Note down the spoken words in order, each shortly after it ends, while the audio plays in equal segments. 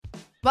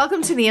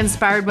Welcome to the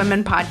Inspired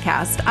Women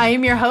Podcast. I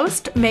am your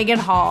host, Megan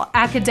Hall,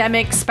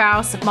 academic,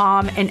 spouse,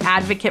 mom, and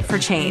advocate for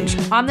change.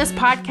 On this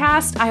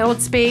podcast, I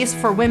hold space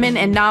for women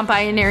and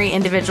non-binary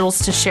individuals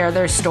to share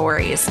their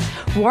stories.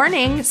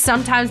 Warning,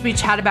 sometimes we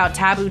chat about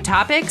taboo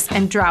topics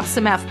and drop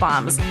some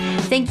F-bombs.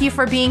 Thank you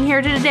for being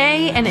here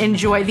today and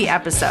enjoy the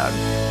episode.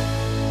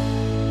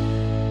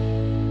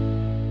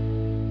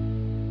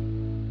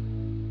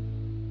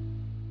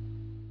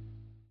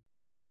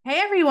 Hey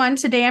everyone,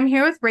 today I'm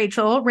here with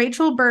Rachel.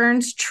 Rachel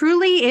Burns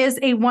truly is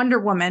a Wonder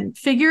Woman,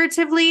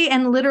 figuratively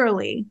and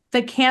literally.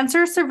 The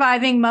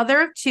cancer-surviving mother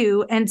of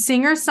two and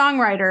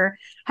singer-songwriter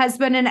has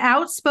been an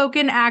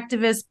outspoken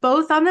activist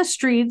both on the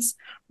streets,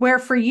 where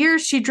for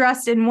years she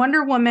dressed in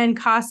Wonder Woman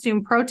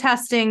costume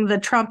protesting the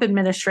Trump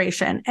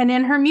administration, and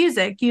in her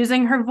music,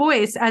 using her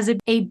voice as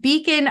a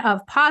beacon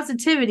of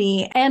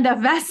positivity and a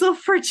vessel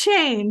for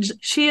change.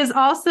 She is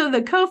also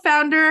the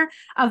co-founder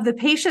of the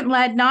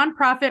patient-led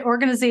nonprofit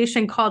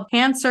organization called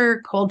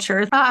Cancer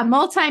Culture, a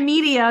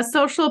multimedia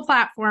social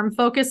platform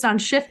focused on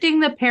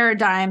shifting the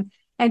paradigm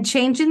and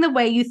changing the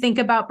way you think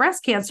about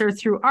breast cancer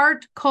through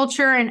art,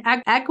 culture, and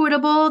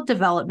equitable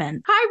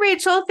development. Hi,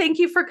 Rachel. Thank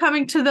you for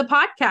coming to the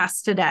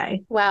podcast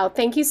today. Wow.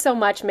 Thank you so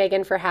much,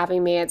 Megan, for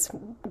having me. It's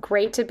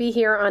great to be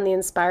here on the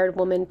Inspired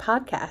Woman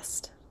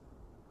podcast.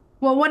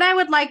 Well, what I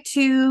would like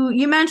to,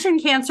 you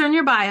mentioned cancer in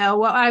your bio.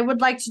 What I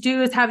would like to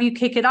do is have you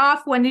kick it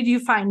off. When did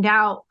you find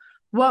out?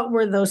 What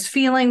were those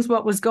feelings?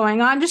 What was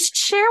going on? Just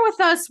share with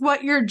us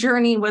what your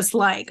journey was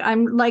like.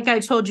 Like I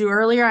told you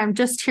earlier, I'm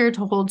just here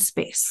to hold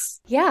space.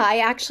 Yeah, I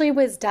actually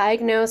was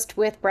diagnosed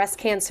with breast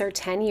cancer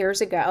 10 years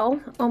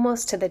ago,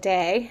 almost to the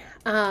day.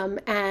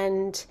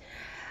 And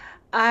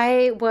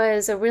I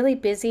was a really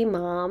busy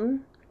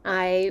mom.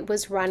 I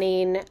was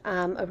running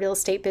a real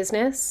estate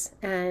business.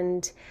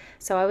 And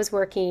so I was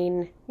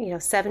working,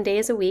 7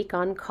 days a week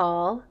on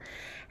call.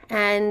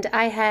 And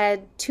I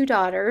had two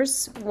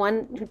daughters,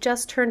 one who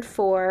just turned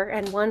 4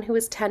 and one who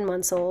was 10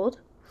 months old.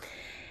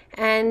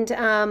 And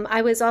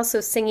I was also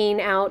singing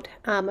out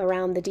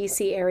around the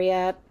DC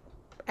area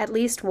at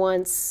least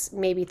once,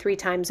 maybe 3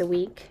 times a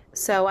week.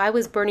 So I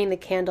was burning the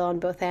candle on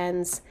both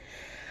ends.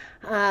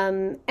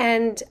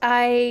 And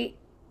I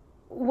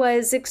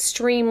was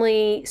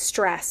extremely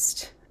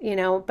stressed,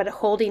 but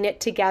holding it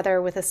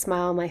together with a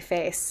smile on my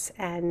face.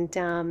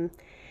 And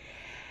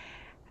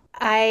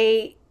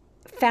I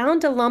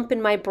found a lump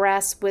in my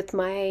breast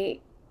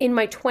in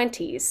my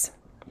 20s.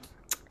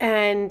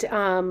 And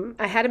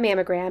I had a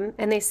mammogram,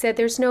 and they said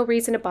there's no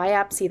reason to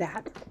biopsy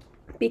that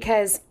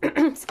because,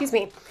 excuse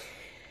me,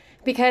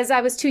 because I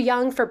was too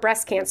young for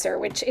breast cancer,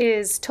 which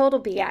is total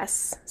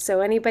BS.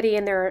 So anybody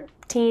in their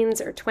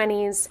teens or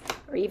 20s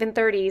or even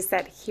 30s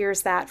that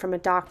hears that from a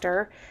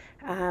doctor,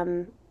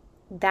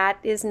 that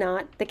is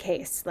not the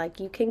case. Like,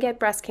 you can get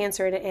breast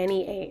cancer at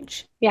any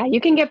age. Yeah, you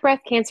can get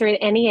breast cancer at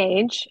any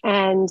age.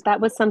 And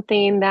that was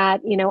something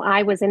that,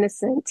 I was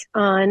innocent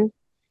on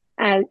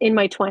in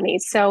my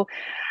 20s. So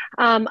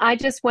I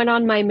just went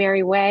on my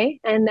merry way,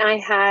 and I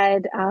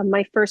had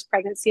my first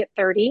pregnancy at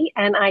 30,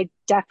 and I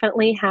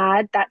definitely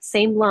had that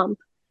same lump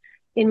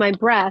in my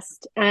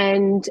breast.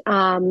 And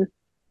I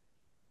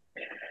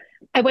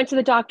went to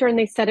the doctor and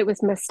they said it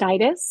was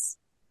mastitis.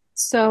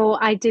 So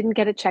I didn't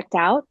get it checked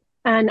out.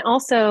 And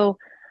also,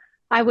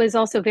 I was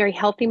also very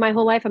healthy my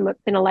whole life.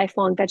 I've been a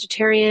lifelong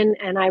vegetarian,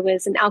 and I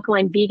was an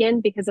alkaline vegan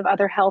because of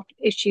other health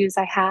issues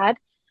I had.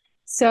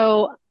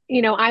 So,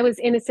 I was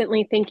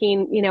innocently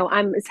thinking,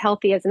 I'm as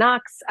healthy as an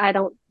ox. I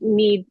don't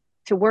need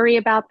to worry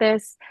about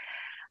this.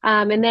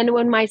 And then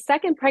when my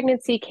second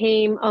pregnancy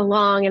came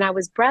along and I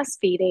was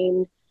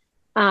breastfeeding,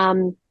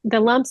 the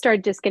lump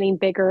started just getting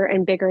bigger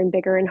and bigger and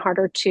bigger and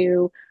harder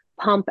to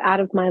pump out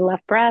of my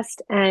left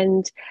breast.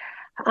 And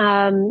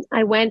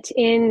I went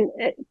in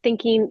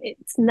thinking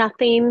it's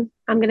nothing.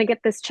 I'm going to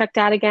get this checked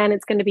out again.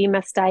 It's going to be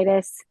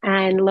mastitis.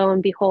 And lo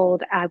and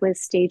behold, I was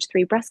stage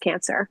 3 breast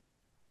cancer.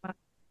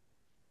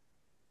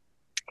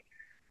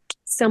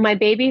 So my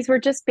babies were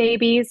just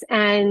babies,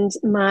 and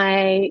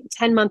my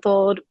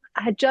 10-month-old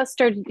had just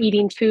started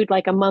eating food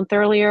like a month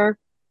earlier.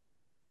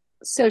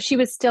 So she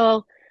was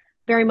still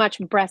very much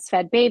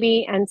breastfed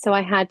baby. And so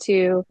I had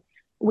to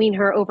wean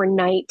her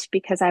overnight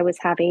because I was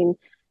having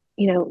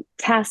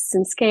tests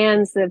and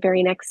scans the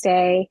very next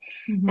day.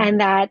 Mm-hmm. And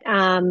that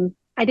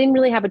I didn't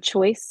really have a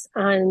choice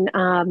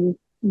on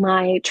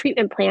my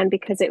treatment plan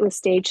because it was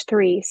stage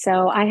 3.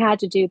 So I had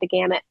to do the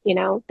gamut.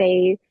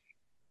 They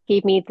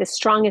gave me the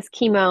strongest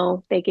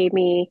chemo. They gave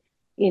me,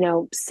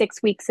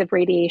 6 weeks of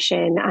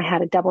radiation. I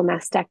had a double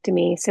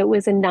mastectomy. So it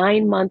was a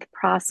 9-month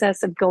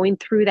process of going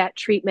through that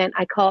treatment.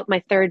 I call it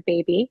my third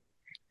baby.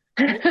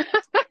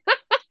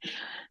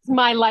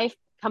 My life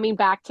coming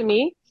back to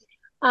me.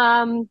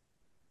 And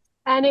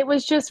it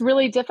was just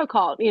really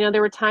difficult.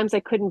 There were times I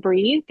couldn't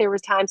breathe. There were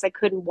times I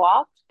couldn't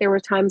walk. There were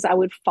times I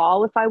would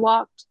fall if I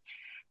walked.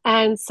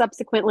 And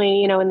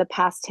subsequently, in the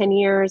past 10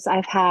 years,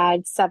 I've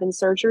had 7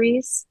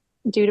 surgeries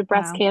due to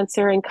breast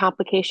cancer and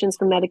complications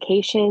from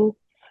medication.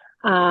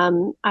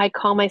 I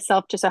call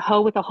myself just a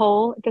hoe with a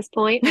hole at this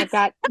point. I've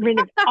got rid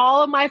of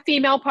all of my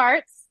female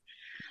parts.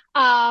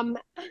 Um,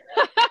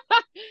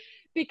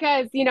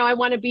 because, I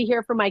want to be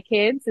here for my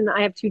kids, and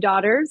I have two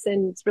daughters,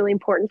 and it's really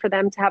important for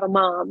them to have a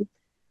mom.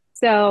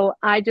 So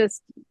I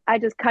just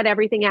cut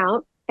everything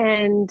out,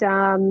 and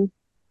I'm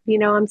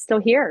still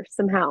here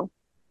somehow.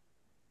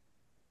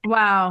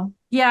 Wow.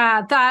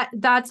 Yeah,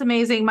 that's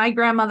amazing. My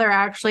grandmother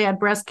actually had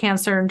breast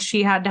cancer and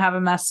she had to have a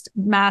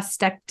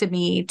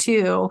mastectomy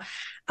too.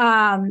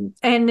 And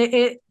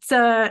it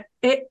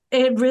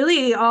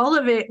really, all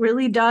of it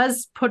really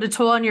does put a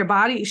toll on your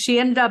body. She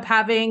ended up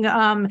having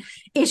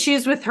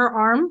issues with her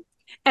arm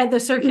and the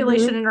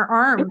circulation Hmm. in her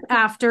arm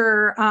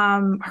after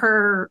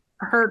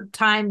her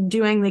time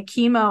doing the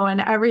chemo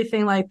and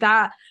everything like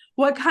that.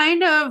 What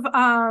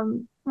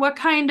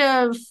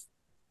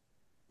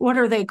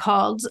are they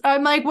called?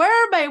 I'm like, where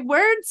are my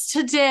words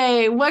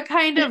today? What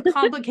kind of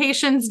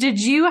complications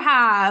did you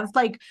have?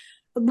 Like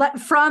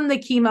from the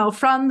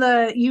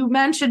chemo, you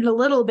mentioned a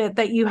little bit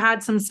that you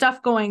had some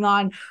stuff going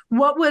on.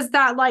 What was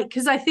that like?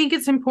 Because I think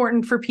it's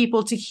important for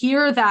people to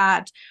hear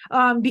that,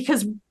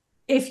 because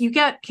if you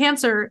get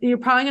cancer, you're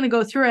probably going to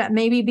go through it.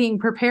 Maybe being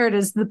prepared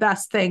is the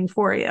best thing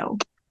for you.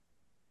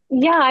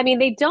 Yeah, I mean,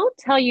 they don't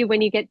tell you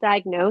when you get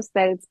diagnosed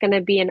that it's going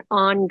to be an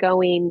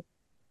ongoing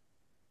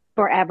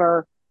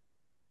forever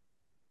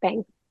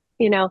thing,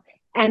 you know,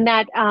 and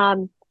that,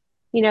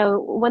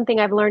 one thing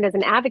I've learned as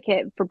an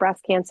advocate for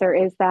breast cancer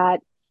is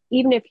that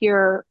even if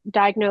you're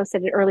diagnosed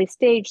at an early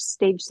stage,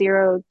 stage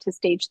 0 to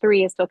stage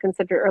 3 is still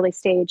considered early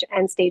stage,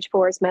 and stage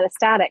 4 is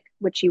metastatic,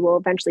 which you will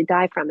eventually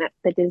die from it,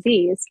 the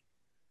disease.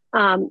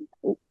 Um,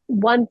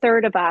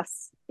 1/3 of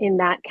us in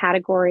that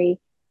category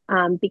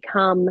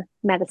become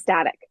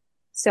metastatic.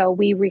 So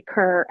we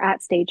recur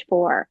at stage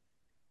 4.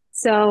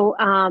 So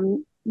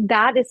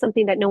that is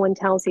something that no one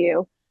tells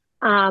you.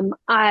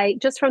 I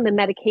just from the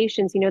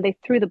medications, they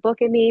threw the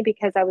book at me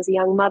because I was a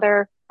young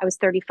mother. I was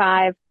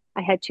 35.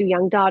 I had two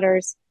young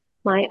daughters.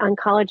 My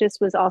oncologist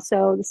was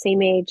also the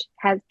same age,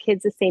 had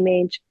kids the same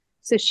age.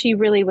 So she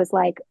really was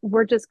like,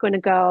 we're just going to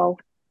go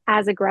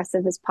as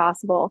aggressive as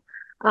possible.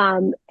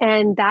 And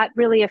that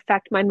really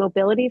affected my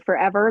mobility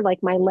forever.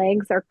 Like my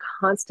legs are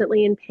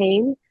constantly in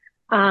pain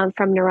from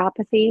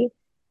neuropathy.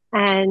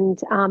 And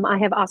I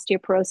have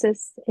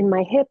osteoporosis in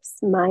my hips,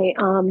 in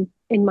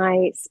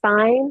my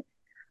spine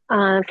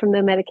from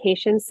the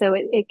medication. So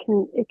it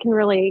can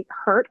really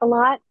hurt a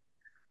lot.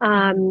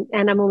 And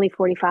I'm only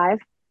 45.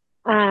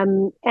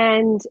 And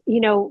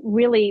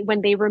really,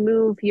 when they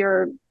remove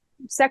your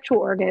sexual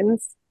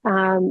organs,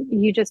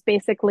 you just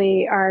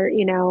basically are,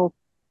 you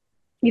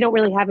don't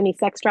really have any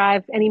sex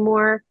drive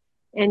anymore,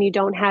 and you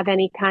don't have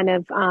any kind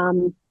of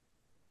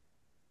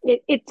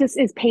it just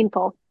is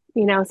painful,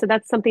 so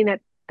that's something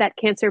that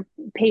cancer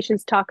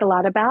patients talk a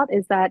lot about,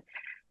 is that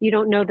you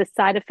don't know the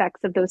side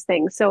effects of those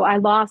things. So I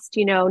lost,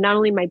 not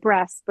only my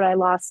breasts, but I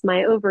lost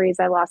my ovaries,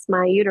 I lost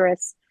my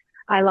uterus,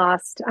 I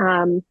lost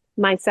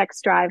my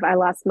sex drive, I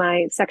lost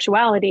my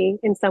sexuality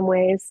in some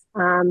ways.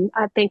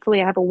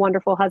 Thankfully, I have a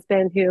wonderful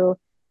husband who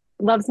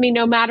loves me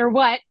no matter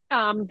what.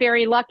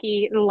 Very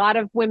lucky. A lot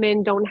of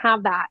women don't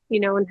have that,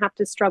 and have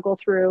to struggle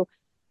through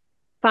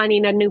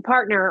finding a new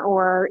partner,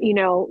 or,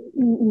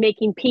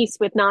 making peace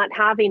with not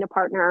having a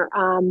partner.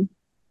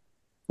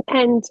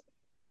 And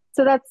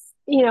so that's,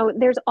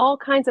 there's all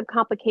kinds of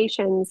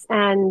complications.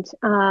 And,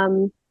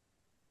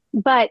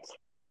 but,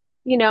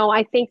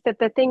 I think that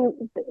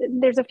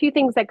there's a few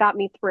things that got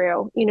me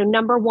through.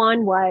 Number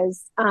one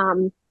was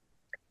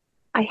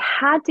I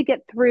had to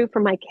get through for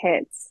my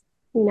kids.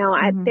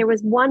 There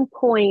was one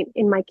point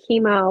in my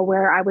chemo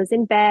where I was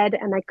in bed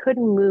and I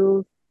couldn't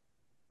move,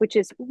 which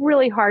is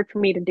really hard for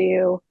me to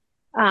do.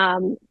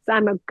 So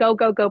I'm a go,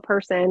 go, go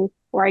person,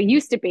 or I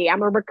used to be.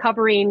 I'm a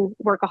recovering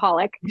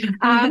workaholic.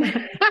 Um,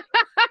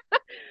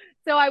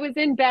 so I was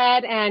in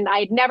bed and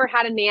I'd never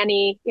had a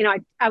nanny.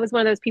 I was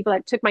one of those people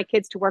that took my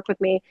kids to work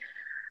with me.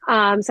 So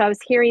I was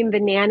hearing the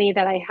nanny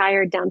that I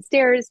hired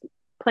downstairs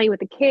playing with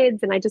the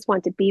kids, and I just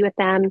wanted to be with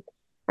them.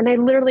 And I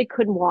literally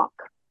couldn't walk.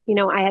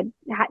 I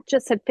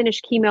had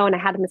finished chemo, and I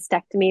had a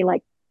mastectomy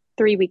like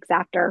 3 weeks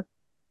after.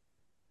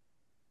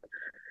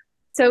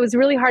 So it was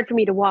really hard for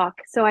me to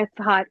walk. So I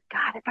thought,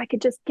 God, if I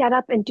could just get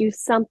up and do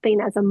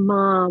something as a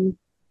mom,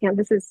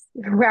 this is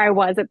where I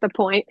was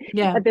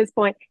Yeah. at this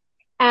point.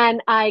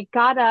 And I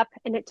got up,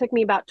 and it took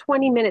me about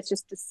 20 minutes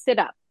just to sit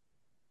up.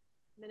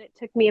 And then it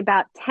took me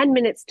about 10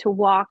 minutes to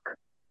walk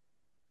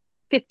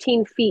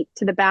 15 feet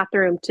to the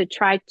bathroom to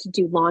try to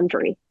do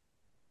laundry.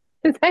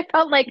 Because I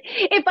felt like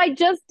if I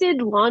just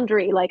did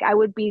laundry, like I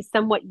would be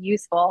somewhat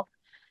useful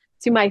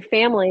to my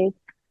family.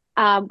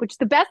 Which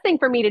the best thing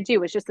for me to do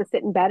was just to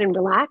sit in bed and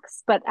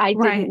relax. But I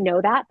didn't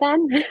know that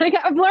then.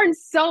 I've learned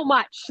so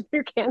much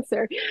through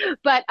cancer.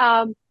 But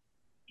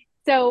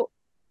so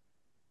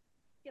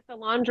get the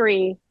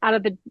laundry out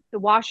of the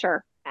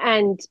washer,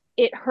 and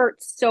it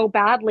hurt so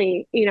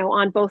badly,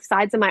 on both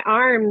sides of my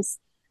arms,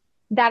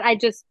 that I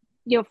just,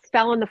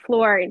 fell on the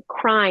floor and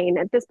crying.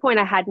 At this point,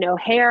 I had no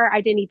hair.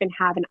 I didn't even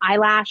have an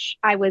eyelash.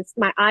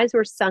 My eyes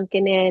were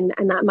sunken in,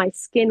 and my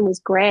skin was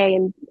gray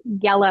and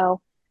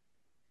yellow.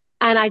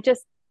 And I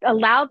just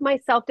allowed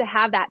myself to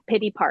have that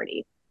pity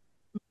party.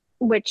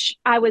 which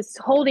I was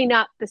holding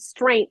up the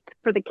strength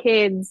for the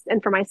kids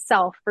and for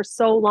myself for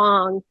so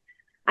long.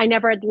 I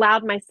never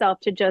allowed myself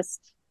to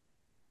just,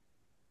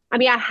 I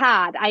mean, I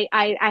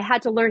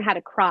had to learn how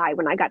to cry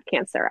when I got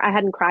cancer. I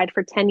hadn't cried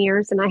for 10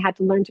 years and I had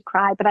to learn to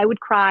cry, but I would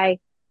cry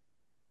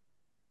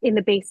in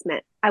the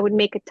basement. I would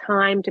make a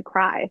time to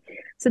cry.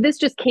 So this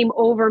just came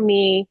over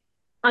me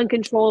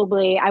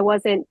uncontrollably. I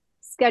wasn't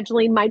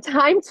scheduling my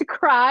time to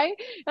cry.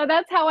 Now,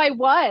 that's how I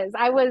was.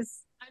 I'm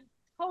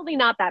totally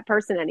not that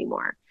person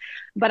anymore,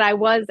 but I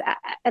was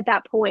at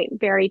that point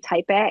very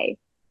type A.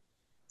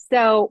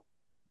 So,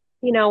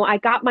 I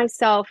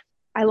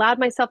allowed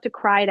myself to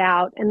cry it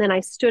out. And then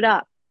I stood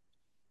up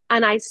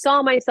and I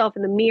saw myself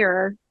in the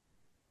mirror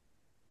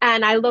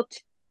and I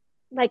looked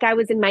like I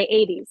was in my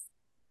 80s.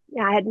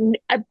 I had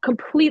a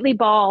completely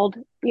bald,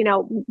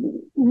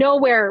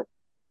 nowhere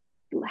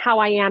how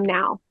I am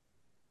now.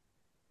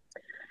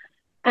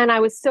 And I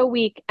was so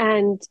weak.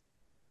 And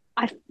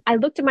I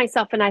looked at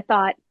myself and I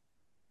thought,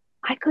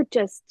 I could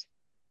just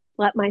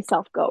let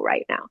myself go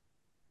right now.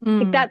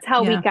 Like that's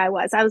how weak I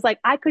was. I was like,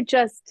 I could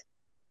just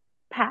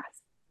pass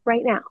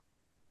right now.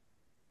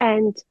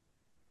 And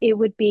it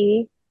would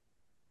be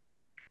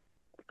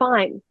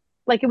fine.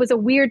 Like it was a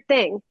weird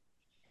thing.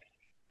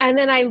 And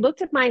then I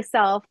looked at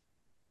myself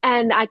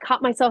and I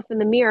caught myself in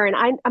the mirror.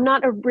 And I'm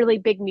not a really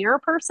big mirror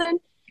person,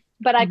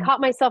 but I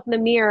caught myself in the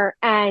mirror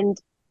and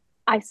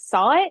I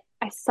saw it.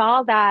 I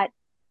saw that,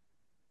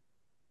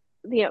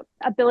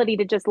 ability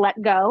to just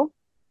let go.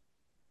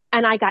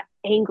 And I got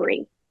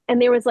angry.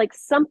 And there was like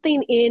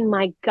something in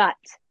my gut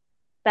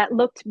that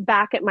looked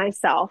back at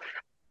myself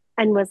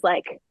and was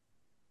like,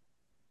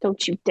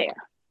 don't you dare.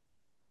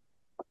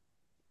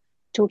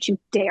 Don't you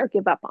dare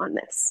give up on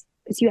this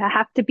because you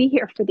have to be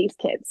here for these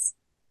kids.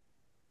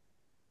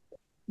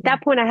 At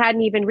that point, I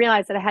hadn't even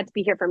realized that I had to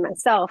be here for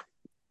myself.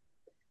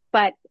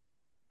 But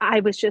I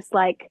was just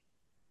like,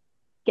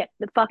 get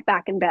the fuck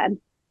back in bed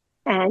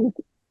and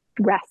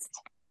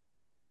rest.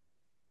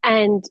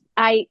 And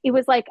it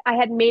was like I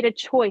had made a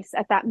choice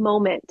at that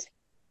moment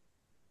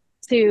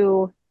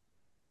to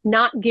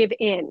not give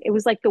in. It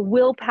was like the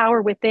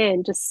willpower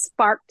within just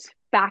sparked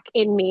back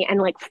in me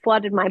and like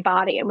flooded my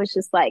body and was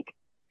just like,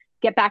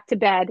 get back to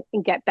bed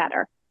and get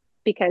better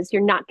because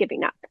you're not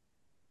giving up.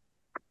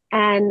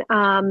 And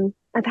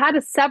I've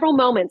had several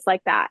moments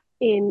like that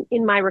in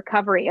my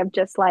recovery of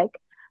just like,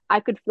 I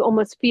could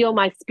almost feel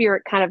my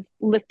spirit kind of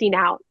lifting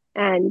out.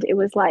 And it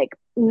was like,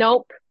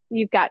 nope,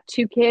 you've got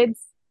 2 kids,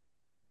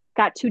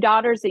 got 2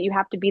 daughters that you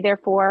have to be there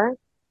for.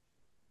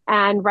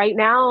 And right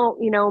now,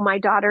 my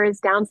daughter is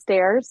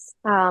downstairs.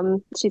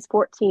 She's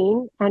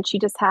 14 and she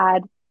just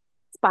had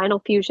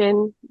spinal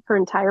fusion, her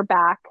entire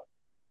back,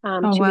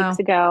 2 weeks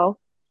ago.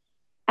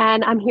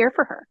 And I'm here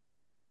for her,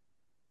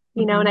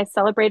 and I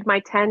celebrated my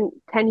 10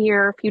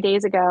 year a few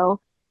days ago.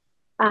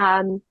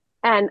 And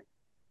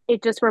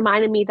it just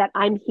reminded me that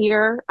I'm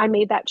here. I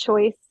made that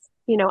choice.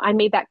 I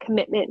made that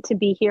commitment to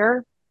be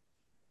here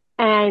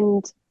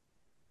and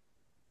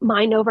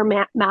mind over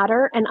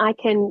matter. And I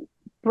can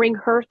bring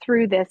her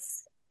through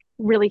this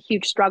really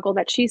huge struggle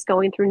that she's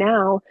going through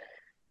now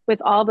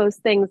with all those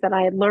things that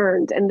I had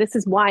learned. And this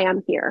is why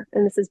I'm here.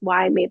 And this is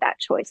why I made that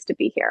choice to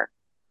be here.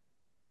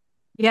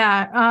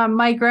 Yeah.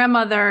 My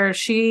grandmother,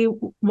 she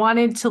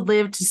wanted to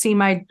live to see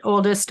my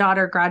oldest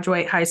daughter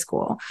graduate high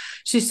school.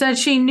 She said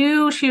she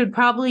knew she would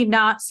probably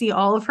not see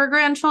all of her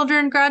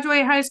grandchildren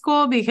graduate high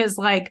school because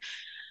like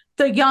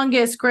the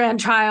youngest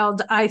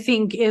grandchild, I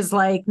think, is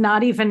like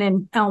not even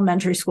in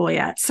elementary school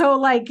yet. So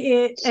like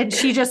and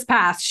she just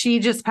passed. She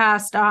just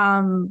passed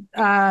a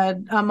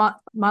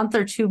month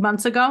or 2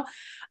 months ago.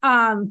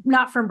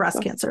 Not from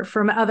breast cancer,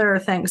 from other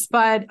things,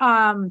 but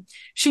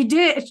she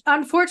did.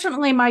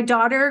 Unfortunately, my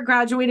daughter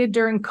graduated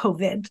during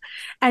COVID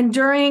and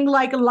during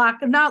like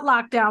not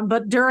lockdown,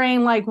 but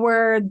during like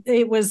where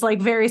it was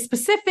like very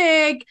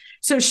specific.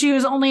 So she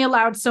was only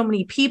allowed so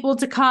many people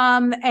to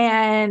come,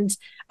 and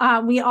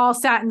we all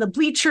sat in the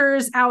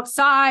bleachers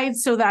outside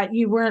so that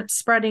you weren't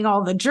spreading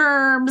all the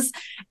germs.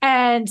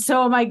 And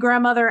so my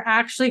grandmother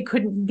actually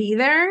couldn't be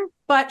there,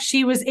 but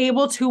she was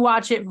able to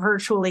watch it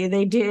virtually.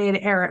 They did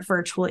air it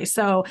virtually.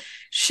 So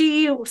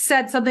she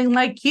said something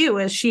like you,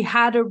 is she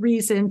had a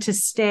reason to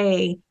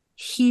stay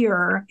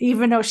here,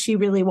 even though she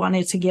really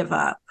wanted to give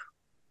up.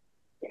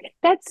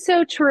 That's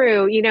so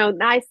true.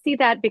 I see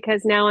that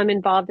because now I'm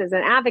involved as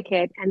an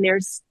advocate and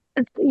there's,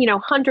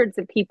 hundreds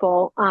of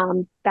people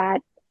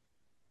that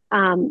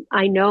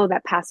I know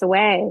that pass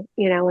away,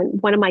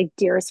 and one of my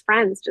dearest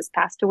friends just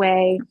passed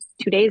away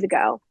 2 days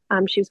ago.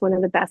 She's one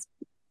of the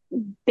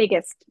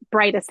biggest,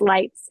 brightest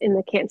lights in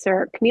the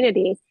cancer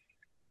community.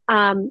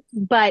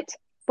 But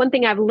one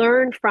thing I've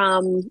learned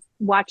from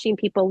watching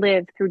people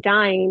live through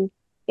dying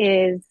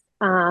is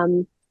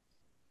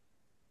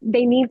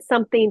they need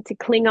something to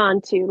cling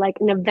on to, like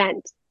an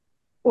event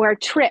or a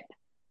trip.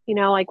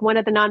 Like one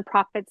of the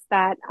nonprofits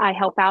that I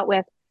help out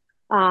with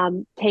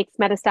takes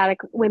metastatic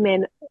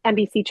women,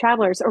 MBC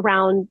travelers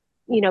around,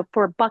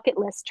 for bucket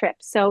list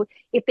trips. So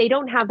if they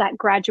don't have that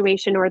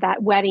graduation or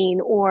that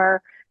wedding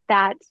or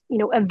that,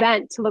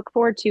 event to look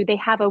forward to. They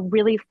have a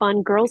really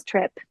fun girls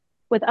trip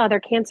with other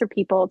cancer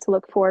people to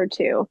look forward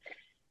to.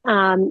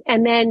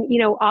 And then,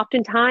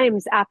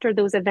 oftentimes after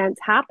those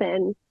events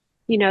happen,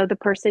 the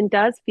person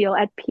does feel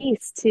at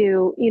peace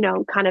to,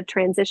 kind of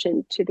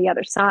transition to the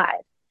other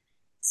side.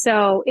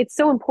 So it's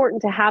so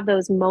important to have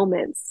those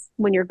moments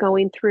when you're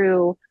going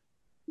through,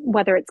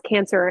 whether it's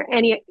cancer or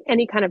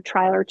any kind of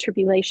trial or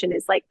tribulation,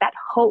 is like that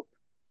hope,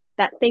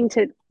 that thing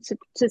to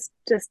just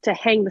to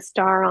hang the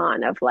star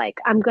on of like,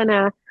 I'm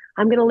gonna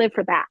live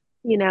for that,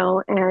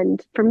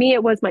 and for me,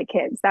 it was my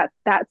kids.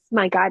 That's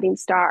my guiding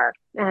star.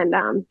 And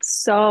I'm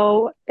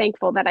so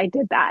thankful that I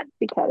did that,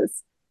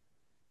 because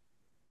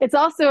it's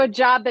also a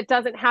job that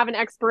doesn't have an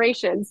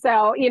expiration.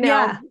 So,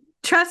 Yeah.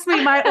 Trust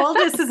me, my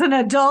oldest is an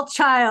adult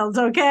child,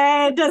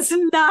 okay? It does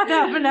not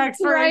have an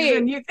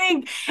expiration. Right. You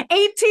think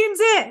 18's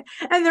it,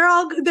 and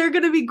they're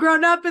going to be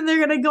grown up and they're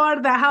going to go out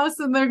of the house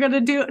and they're going to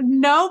do,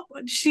 nope.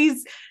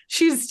 She's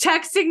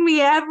texting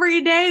me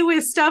every day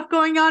with stuff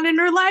going on in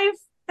her life,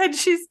 and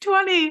she's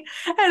 20. And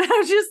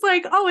I'm just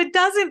like, oh, it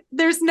doesn't,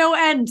 there's no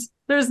end.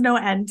 There's no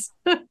end.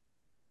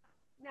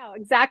 No,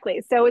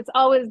 exactly. So it's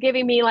always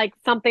giving me like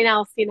something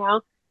else,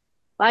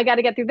 I got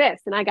to get through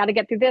this, and I got to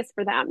get through this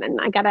for them,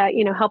 and I got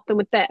to, help them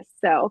with this.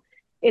 So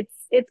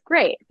it's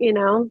great,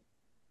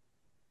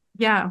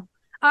 Yeah.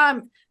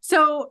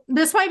 So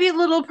this might be a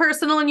little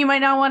personal and you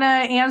might not want to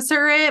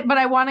answer it, but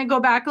I want to go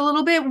back a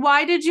little bit.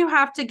 Why did you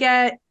have to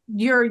get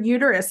your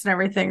uterus and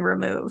everything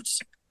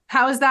removed?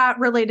 How is that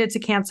related to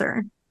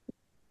cancer?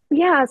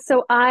 Yeah.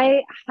 So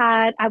I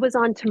was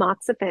on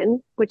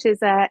tamoxifen, which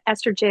is a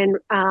estrogen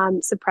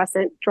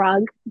suppressant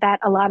drug that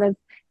a lot of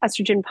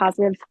estrogen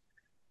positive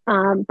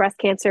breast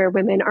cancer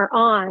women are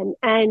on,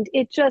 and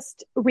it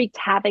just wreaked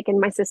havoc in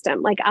my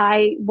system. Like,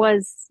 I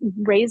was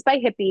raised by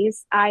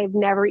hippies. I've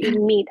never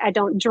eaten meat. I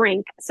don't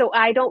drink. So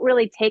I don't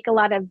really take a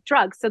lot of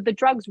drugs. So the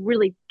drugs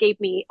really gave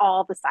me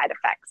all the side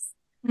effects.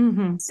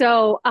 Mm-hmm.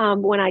 So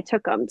when I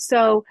took them,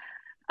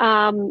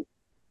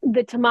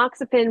 the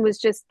tamoxifen was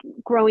just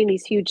growing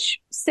these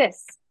huge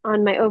cysts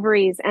on my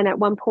ovaries. And at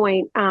one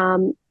point,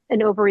 an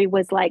ovary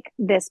was like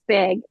this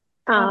big.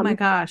 Oh my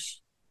gosh.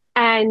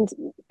 And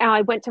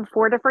I went to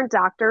 4 different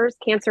doctors,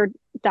 cancer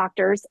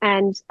doctors.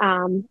 And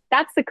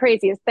that's the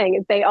craziest thing,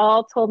 is they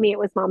all told me it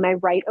was on my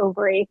right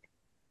ovary.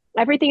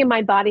 Everything in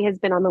my body has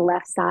been on the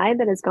left side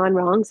that has gone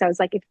wrong. So I was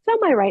like, if it's on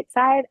my right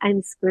side,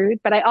 I'm screwed.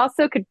 But I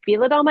also could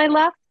feel it on my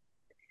left.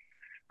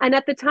 And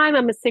at the time,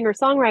 I'm a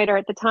singer-songwriter.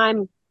 At the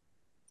time,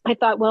 I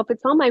thought, well, if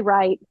it's on my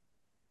right,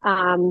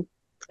 and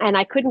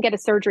I couldn't get a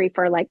surgery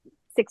for like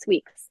 6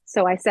 weeks.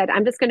 So I said,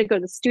 I'm just going to go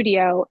to the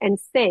studio and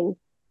sing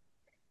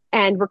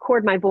and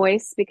record my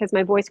voice, because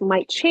my voice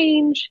might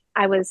change.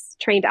 I was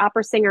trained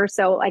opera singer,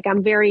 so like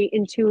I'm very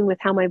in tune with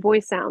how my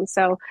voice sounds.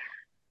 So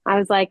I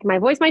was like, my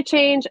voice might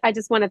change. I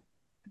just want to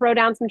throw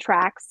down some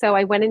tracks. So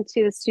I went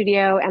into the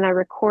studio and I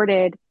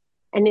recorded.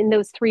 And in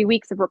those 3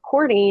 weeks of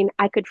recording,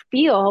 I could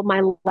feel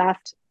my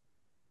left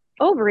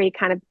ovary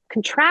kind of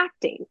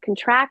contracting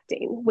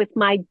with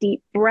my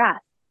deep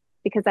breath,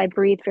 because I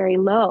breathe very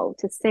low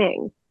to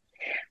sing.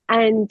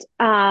 And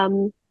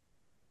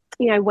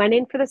I went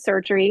in for the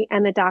surgery,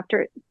 and the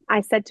doctor,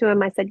 I said,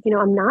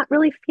 I'm not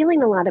really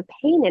feeling a lot of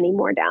pain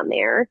anymore down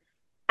there.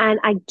 And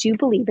I do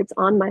believe it's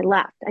on my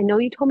left. I know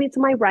you told me it's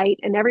on my right,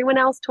 and everyone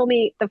else told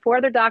me, the 4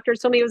 other doctors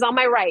told me it was on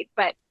my right,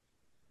 but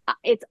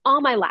it's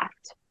on my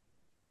left.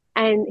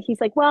 And he's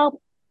like, well,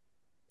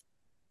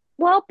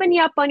 we'll open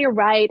you up on your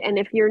right. And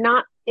if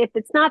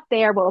it's not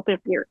there, we'll open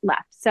up your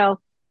left. So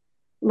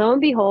lo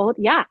and behold,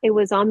 yeah, it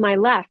was on my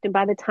left. And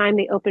by the time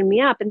they opened me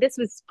up, and this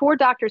was 4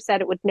 doctors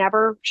said it would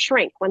never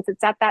shrink. Once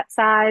it's at that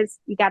size,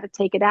 you got to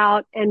take it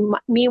out. And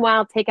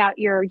meanwhile, take out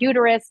your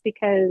uterus,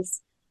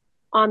 because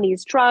on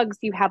these drugs,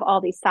 you have all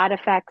these side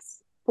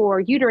effects for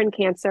uterine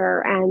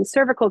cancer and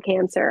cervical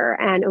cancer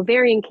and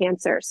ovarian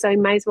cancer. So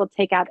you might as well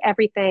take out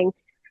everything.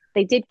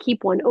 They did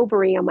keep 1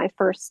 ovary on my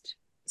first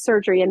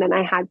surgery, and then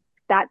I had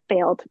that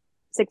failed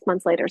 6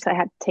 months later. So I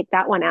had to take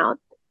that one out.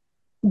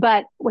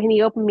 But when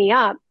he opened me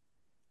up,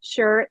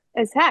 sure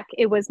as heck,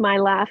 it was my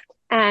left,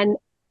 and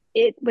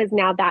it was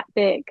now that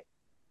big.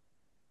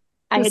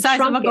 The size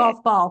of a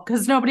golf ball,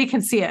 because nobody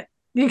can see it.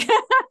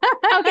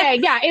 Okay,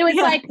 yeah, it was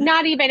like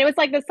not even. It was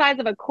like the size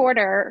of a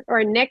quarter or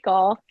a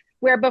nickel,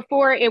 where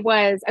before it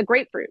was a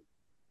grapefruit.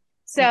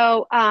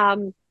 So I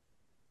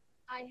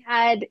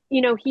had,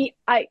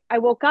 I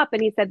woke up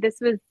and he said,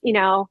 this is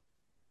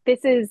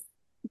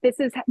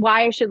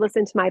why I should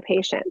listen to my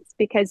patients,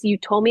 because you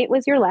told me it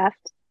was your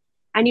left,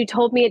 and you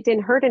told me it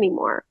didn't hurt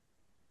anymore.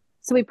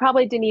 So we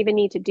probably didn't even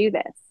need to do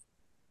this.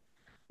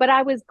 But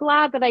I was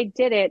glad that I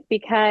did it,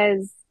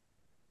 because,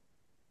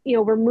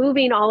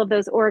 removing all of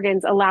those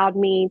organs allowed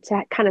me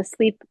to kind of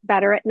sleep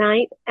better at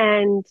night,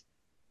 and,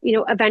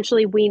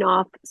 eventually wean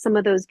off some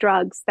of those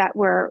drugs that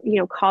were,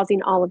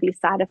 causing all of these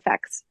side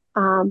effects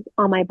on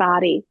my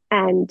body,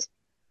 and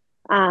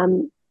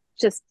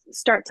just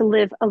start to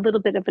live a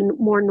little bit of a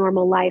more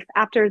normal life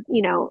after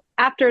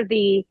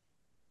the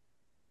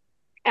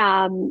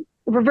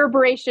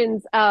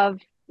reverberations of,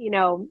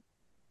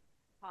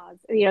 pause.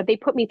 You know, they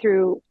put me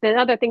through, the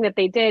other thing that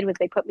they did was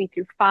they put me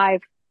through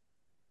 5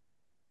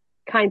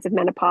 kinds of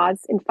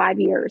menopause in 5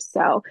 years.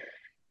 So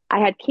I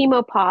had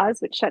chemo pause,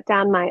 which shut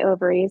down my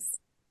ovaries.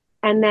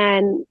 And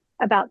then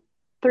about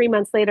 3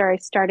 months later, I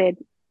started,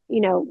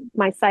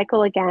 my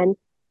cycle again.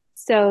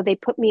 So they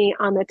put me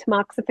on the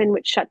tamoxifen,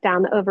 which shut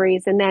down the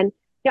ovaries. And then,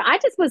 I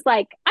just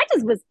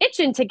was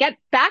itching to get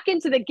back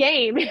into the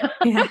game. Yeah.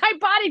 My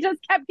body just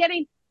kept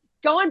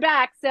going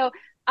back. So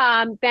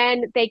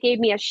then they gave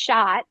me a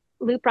shot,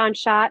 Lupron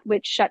shot,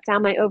 which shut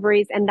down my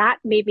ovaries. And that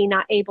made me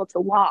not able to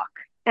walk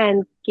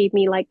and gave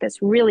me like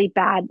this really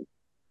bad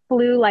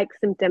flu-like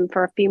symptom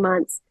for a few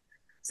months.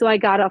 So I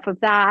got off of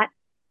that.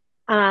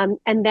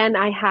 And then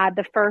I had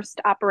the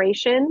first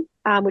operation,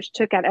 which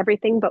took out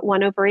everything but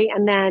one ovary.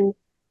 And then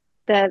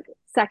the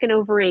second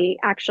ovary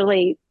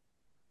actually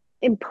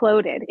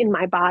imploded in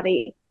my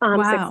body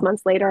Wow. 6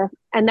 months later.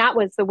 And that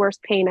was the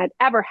worst pain I'd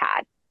ever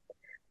had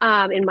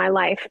in my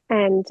life.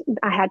 And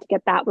I had to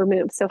get that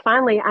removed. So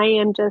finally, I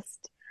am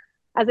just,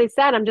 as I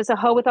said, I'm just a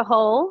hoe with a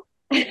hole.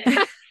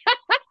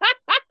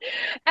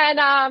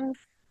 And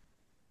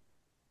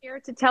here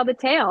to tell the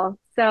tale.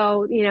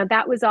 So,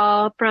 that was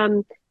all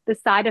from the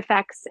side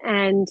effects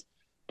and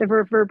the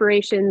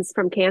reverberations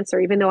from cancer.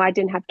 Even though I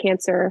didn't have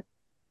cancer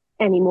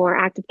anymore,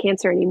 active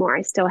cancer anymore,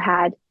 I still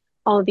had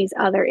all of these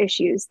other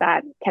issues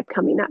that kept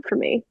coming up for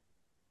me.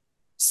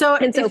 So,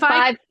 And so if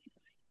I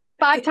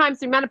five times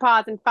through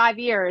menopause in 5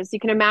 years, you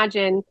can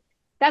imagine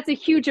that's a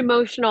huge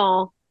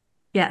emotional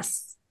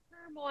yes.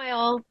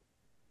 turmoil,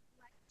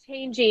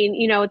 changing,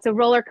 it's a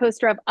roller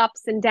coaster of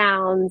ups and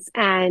downs.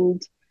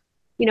 And,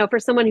 for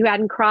someone who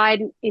hadn't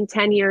cried in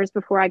 10 years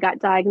before I got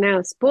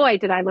diagnosed, boy,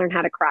 did I learn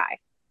how to cry.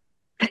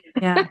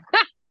 Yeah.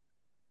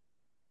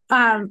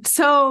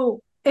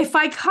 So if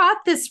I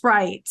caught this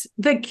right,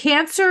 the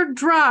cancer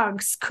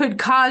drugs could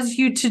cause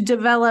you to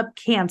develop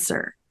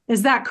cancer.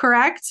 Is that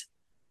correct?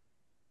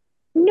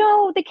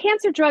 No, the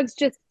cancer drugs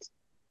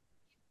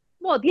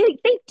well, they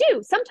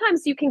do.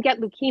 Sometimes you can get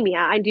leukemia.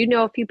 I do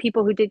know a few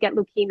people who did get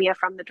leukemia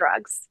from the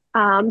drugs.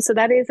 So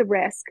that is a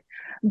risk.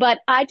 But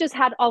I just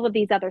had all of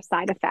these other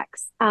side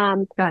effects.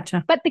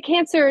 Gotcha. But the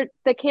cancer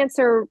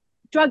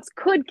drugs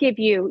could give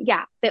you,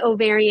 the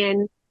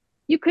ovarian.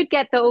 You could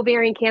get the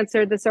ovarian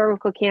cancer, the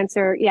cervical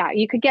cancer. Yeah,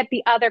 you could get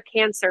the other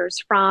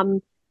cancers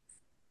from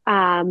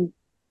the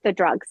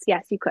drugs.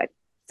 Yes, you could.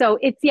 So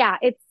it's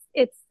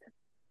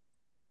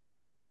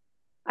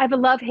I have a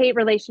love-hate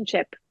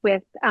relationship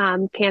with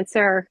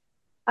cancer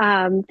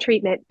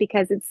treatment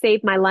because it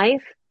saved my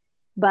life,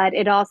 but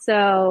it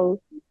also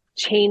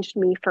changed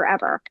me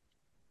forever.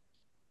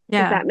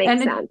 Yeah. Does that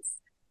make sense?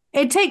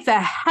 It takes a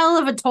hell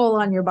of a toll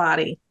on your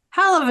body.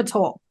 Hell of a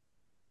toll.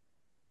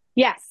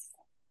 Yes.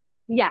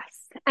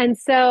 And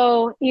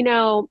so,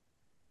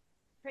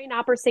 trained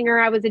opera singer,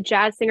 I was a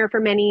jazz singer for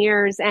many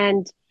years.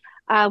 And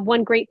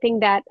one great thing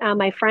that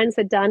my friends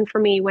had done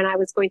for me when I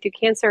was going through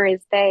cancer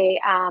is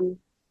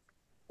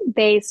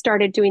they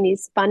started doing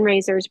these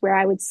fundraisers where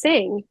I would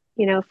sing,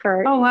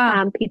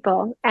 for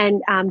people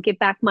and give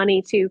back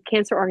money to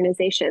cancer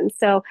organizations.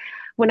 So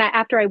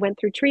after I went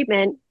through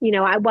treatment,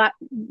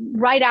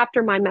 right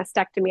after my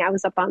mastectomy, I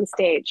was up on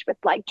stage with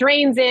like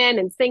drains in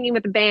and singing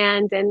with the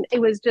band. And it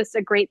was just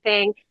a great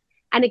thing.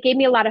 And it gave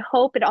me a lot of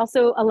hope. It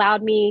also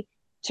allowed me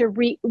to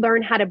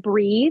learn how to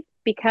breathe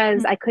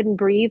because I couldn't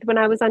breathe when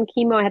I was on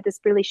chemo. I had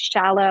this really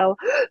shallow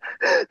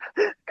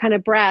kind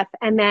of breath.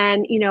 And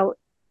then,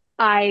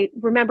 I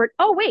remembered,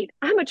 oh, wait,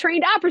 I'm a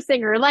trained opera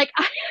singer. Like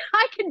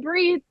I can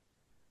breathe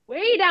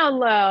way down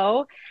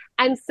low.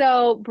 And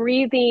so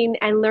breathing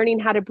and learning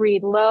how to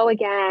breathe low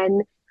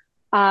again,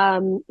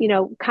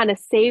 kind of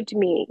saved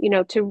me,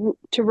 to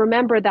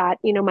remember that,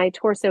 my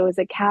torso is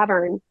a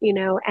cavern,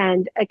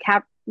 and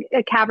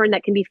a cavern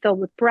that can be filled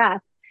with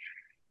breath.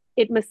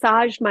 It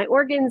massaged my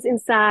organs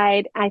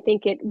inside. I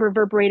think it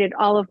reverberated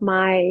all of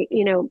my,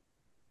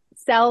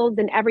 cells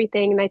and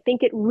everything. And I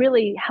think it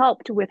really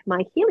helped with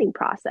my healing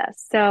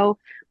process. So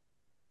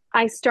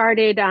I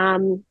started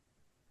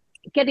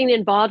getting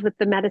involved with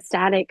the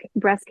metastatic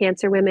breast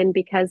cancer women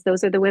because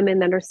those are the women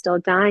that are still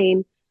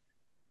dying.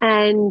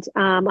 And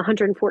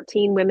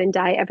 114 women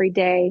die every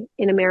day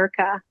in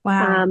America.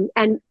 Wow.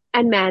 And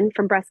men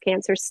from breast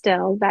cancer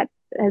still. That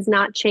has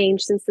not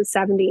changed since the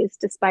 70s,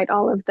 despite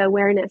all of the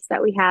awareness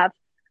that we have.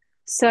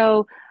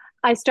 So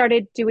I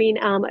started doing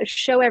a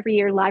show every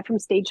year live from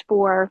Stage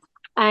 4.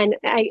 And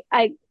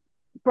I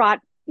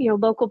brought,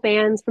 local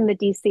bands from the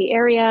DC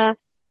area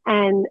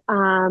and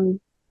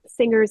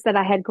singers that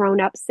I had grown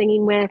up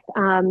singing with.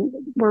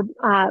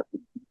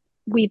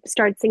 We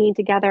started singing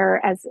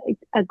together as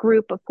a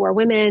group of 4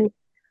 women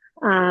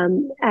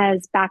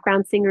as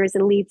background singers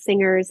and lead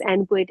singers,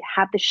 and would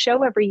have the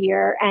show every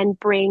year and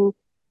bring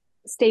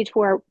Stage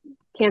 4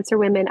 cancer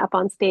women up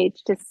on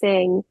stage to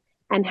sing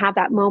and have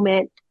that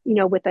moment,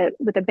 with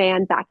a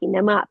band backing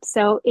them up.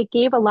 So it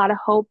gave a lot of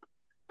hope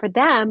for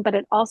them, but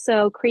it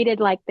also created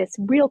like this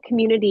real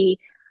community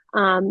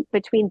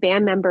between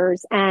band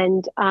members.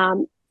 And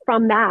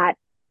from that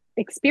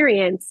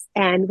experience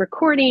and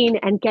recording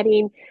and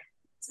getting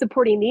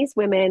supporting these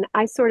women,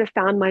 I sort of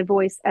found my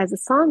voice as a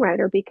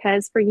songwriter,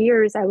 because for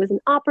years I was an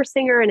opera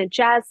singer and a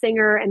jazz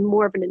singer and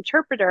more of an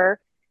interpreter.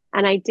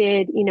 And I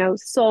did,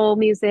 soul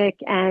music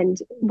and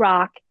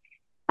rock.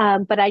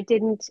 But I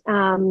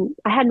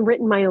hadn't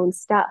written my own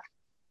stuff.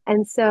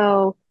 And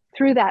so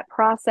through that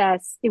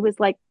process, it was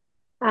like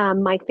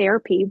my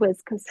therapy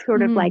was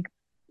sort of like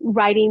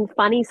writing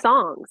funny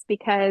songs,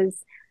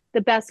 because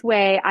the best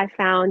way I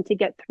found to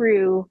get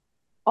through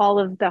all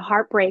of the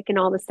heartbreak and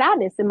all the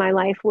sadness in my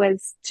life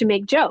was to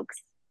make jokes.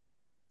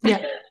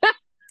 Yeah.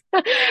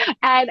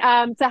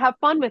 And to have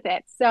fun with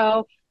it.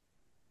 So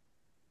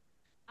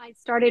I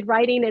started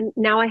writing, and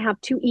now I have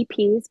 2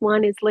 EPs.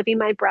 One is Living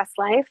My Breast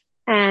Life,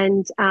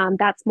 and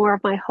that's more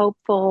of my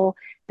hopeful.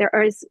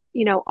 There is,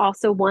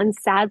 also one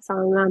sad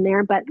song on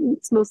there, but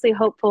it's mostly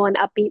hopeful and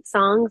upbeat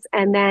songs.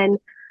 And then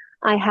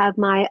I have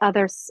my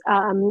other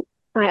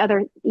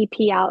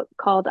EP out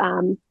called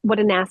What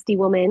a Nasty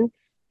Woman,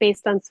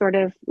 based on sort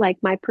of like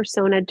my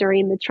persona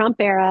during the Trump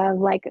era of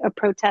like a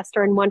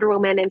protester and Wonder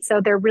Woman. And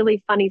so they're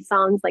really funny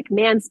songs like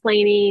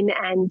Mansplaining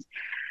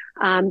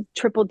and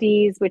Triple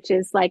D's, which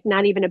is like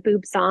not even a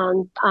boob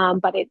song,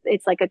 but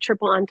it's like a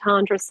triple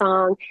entendre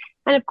song.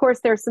 And of course,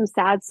 there's some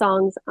sad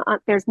songs.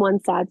 There's one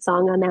sad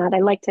song on that.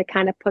 I like to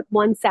kind of put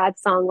one sad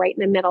song right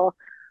in the middle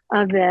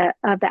of the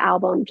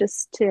album,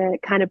 just to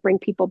kind of bring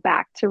people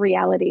back to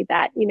reality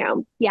that,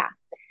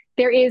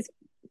 there is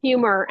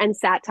humor and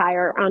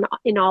satire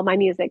in all my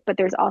music, but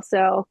there's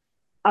also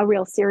a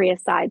real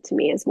serious side to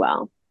me as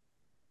well.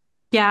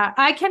 Yeah,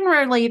 I can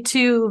relate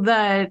to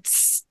the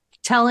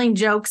telling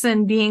jokes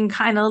and being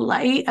kind of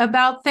light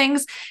about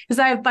things, because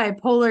I have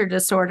bipolar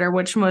disorder,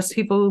 which most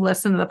people who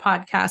listen to the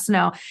podcast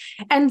know.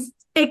 And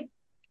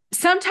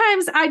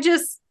sometimes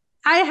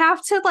I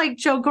have to like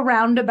joke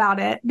around about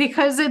it,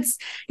 because it's,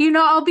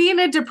 I'll be in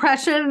a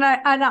depression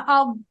and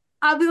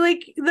I'll be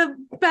like, the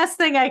best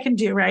thing I can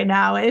do right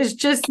now is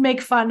just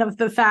make fun of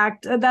the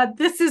fact that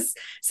this is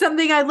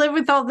something I live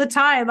with all the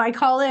time. I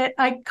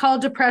call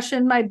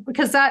depression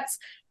because that's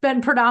been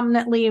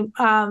predominantly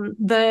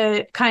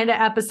the kind of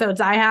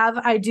episodes I have.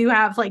 I do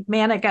have like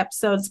manic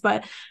episodes,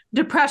 but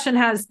depression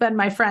has been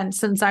my friend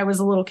since I was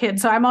a little kid.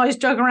 So I'm always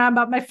joking around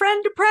about my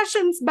friend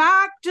depression's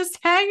back, just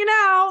hanging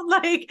out,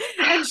 like,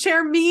 and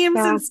share memes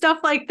and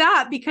stuff like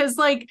that. Because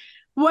like,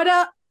 what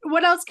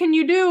else can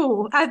you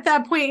do at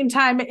that point in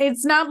time?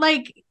 It's not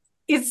like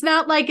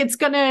it's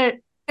gonna,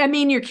 I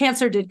mean, your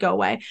cancer did go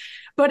away,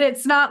 but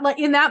it's not like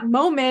in that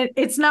moment,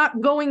 it's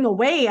not going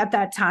away at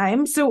that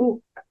time.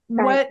 So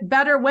what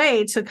better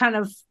way to kind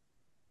of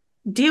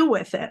deal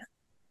with it?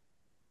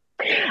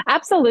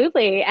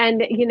 Absolutely.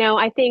 And,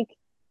 I think,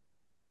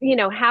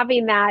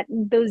 having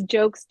those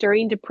jokes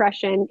during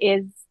depression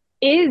is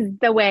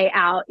the way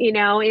out.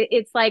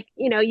 It's like,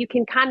 you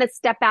can kind of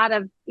step out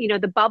of,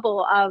 the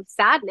bubble of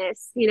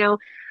sadness,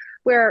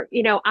 where,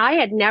 I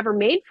had never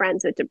made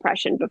friends with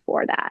depression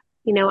before that.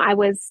 I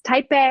was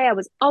type A, I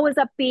was always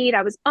upbeat,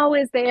 I was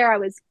always there. I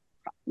was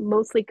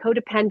mostly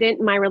codependent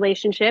in my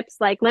relationships.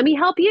 Like, let me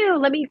help you.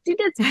 Let me do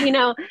this,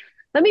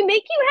 let me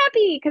make you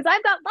happy because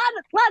I've got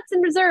lots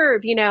in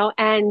reserve,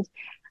 and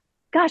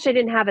gosh, I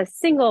didn't have a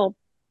single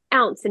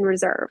ounce in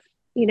reserve,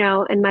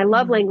 and my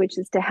love language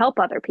is to help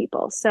other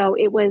people. So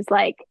it was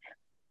like,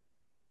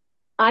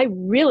 I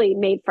really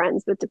made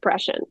friends with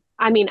depression.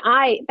 I mean,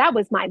 that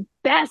was my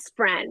best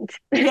friend.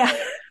 Yeah.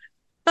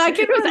 I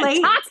can relate.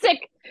 A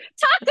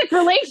toxic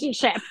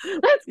relationship.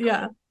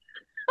 Yeah.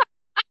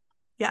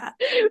 Yeah.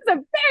 It was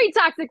a very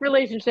toxic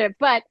relationship,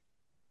 but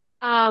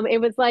it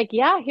was like,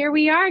 yeah, here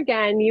we are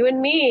again, you and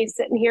me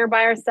sitting here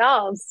by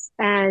ourselves,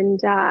 and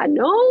no one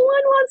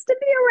wants to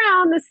be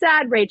around the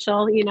sad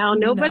Rachel.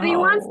 Nobody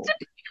wants to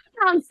be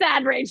around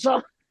sad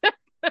Rachel.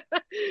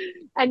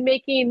 And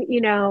making,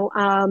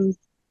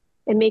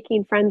 and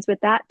making friends with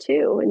that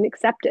too, and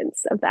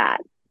acceptance of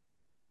that.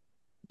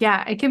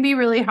 Yeah, it can be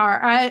really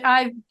hard.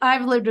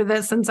 I've lived with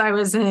it since I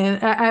was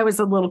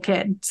a little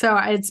kid, so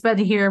it's been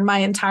here my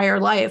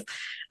entire life,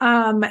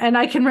 and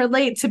I can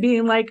relate to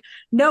being like,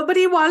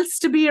 nobody wants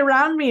to be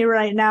around me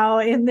right now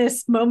in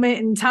this moment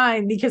in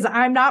time because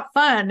I'm not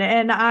fun.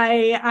 And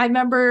I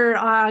remember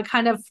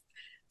kind of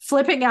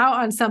flipping out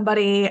on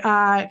somebody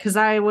because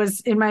I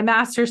was in my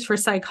master's for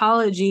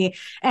psychology,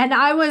 and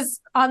I was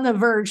on the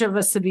verge of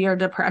a severe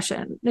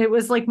depression. It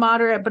was like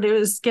moderate, but it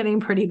was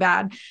getting pretty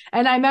bad.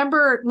 And I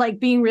remember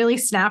like being really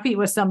snappy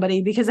with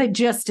somebody because I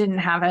just didn't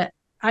have it.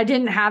 I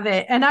didn't have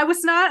it. And I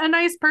was not a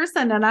nice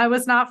person, and I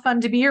was not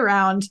fun to be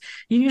around.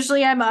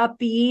 Usually I'm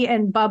upbeat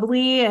and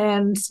bubbly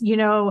and,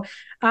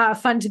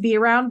 fun to be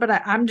around, but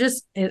I'm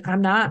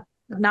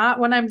not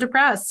when I'm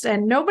depressed,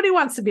 and nobody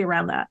wants to be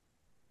around that.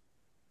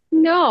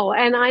 No.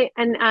 And I,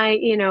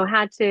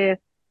 had to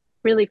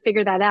really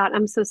figure that out.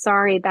 I'm so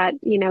sorry that,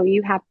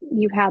 you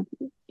have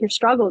your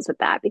struggles with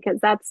that, because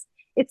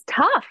it's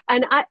tough.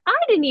 And I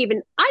didn't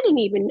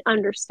even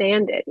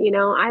understand it.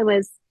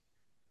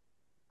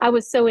 I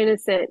was so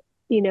innocent,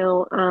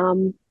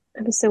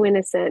 I was so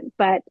innocent,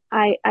 but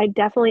I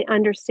definitely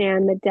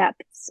understand the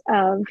depths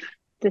of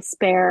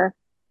despair,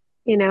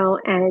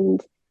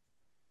 and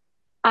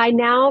I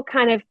now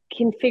kind of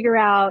can figure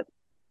out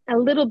a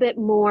little bit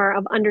more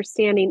of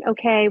understanding,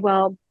 okay,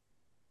 well,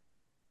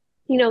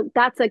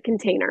 that's a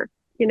container,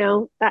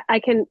 I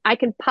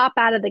can pop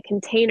out of the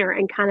container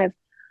and kind of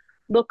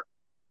look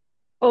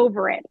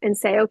over it and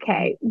say,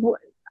 okay,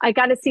 I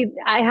got to see,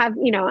 I have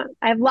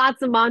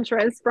lots of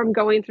mantras from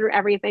going through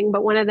everything,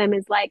 but one of them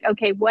is like,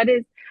 okay,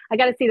 I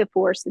got to see the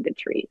forest of the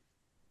trees,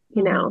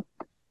 you Mm-hmm. know?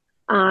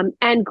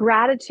 And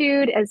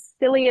gratitude, as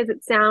silly as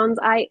it sounds,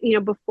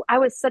 before I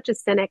was such a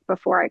cynic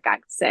before I got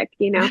sick,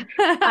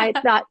 I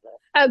thought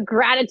a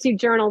gratitude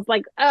journal is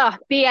like,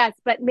 BS.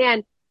 But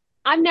man,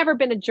 I've never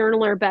been a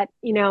journaler, but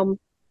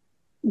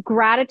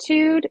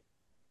gratitude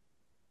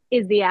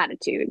is the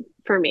attitude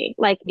for me.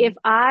 Like if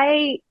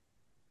I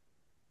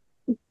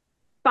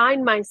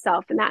find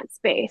myself in that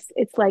space,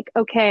 it's like,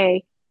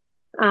 okay,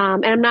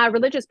 and I'm not a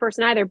religious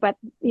person either, but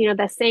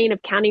the saying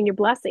of counting your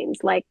blessings,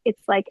 like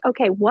it's like,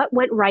 okay, what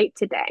went right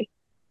today?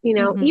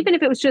 Mm-hmm. Even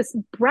if it was just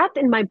breath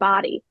in my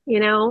body,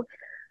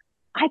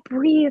 I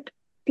breathed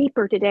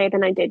deeper today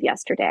than I did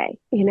yesterday.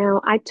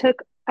 I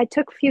took a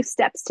few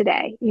steps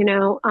today.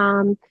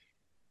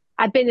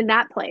 I've been in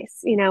that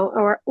place,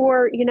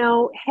 or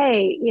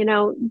hey,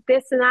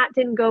 this and that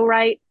didn't go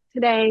right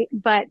today,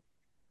 but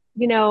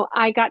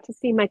I got to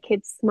see my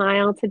kids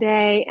smile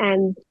today,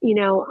 and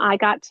I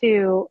got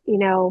to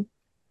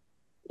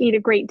eat a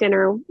great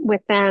dinner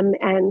with them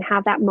and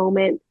have that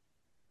moment.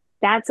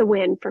 That's a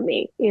win for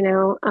me.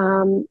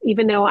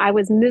 Even though I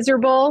was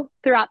miserable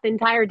throughout the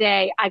entire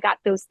day, I got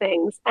those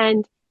things.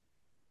 And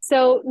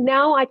so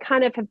now I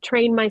kind of have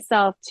trained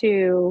myself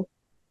to,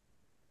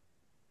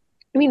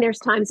 there's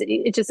times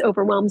it just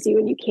overwhelms you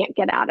and you can't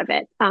get out of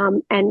it.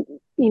 And,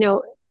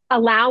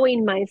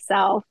 allowing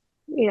myself,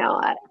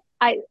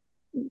 I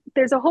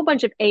there's a whole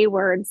bunch of A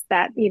words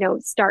that,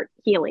 start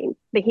healing.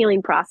 The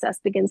healing process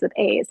begins with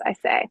A's, I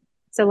say.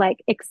 So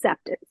like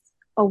acceptance,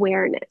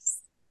 awareness,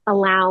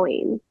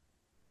 allowing,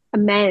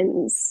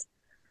 amends,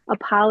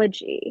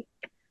 apology,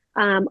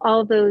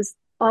 all of those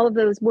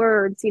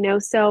words,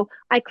 so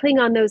I cling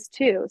on those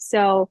too.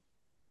 So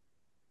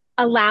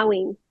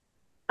allowing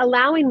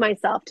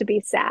myself to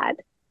be sad,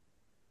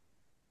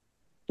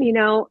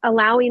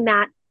 allowing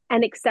that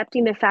and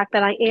accepting the fact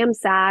that I am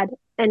sad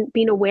and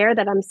being aware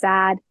that I'm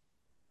sad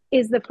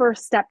is the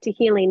first step to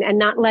healing, and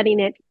not letting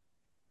it,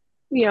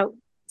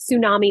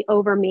 tsunami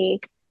over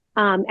me,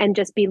 and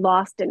just be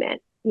lost in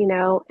it,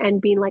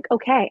 and being like,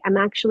 okay, I'm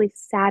actually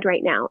sad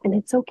right now, and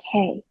it's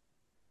okay.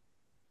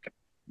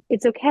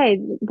 It's okay.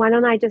 Why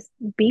don't I just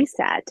be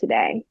sad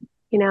today,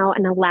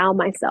 and allow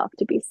myself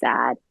to be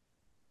sad?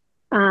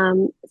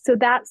 So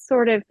that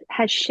sort of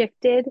has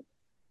shifted.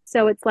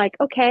 So it's like,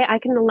 okay, I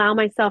can allow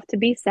myself to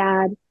be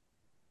sad,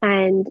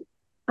 and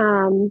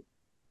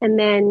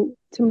then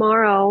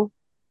tomorrow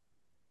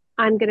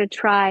I'm going to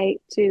try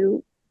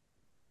to,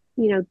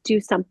 do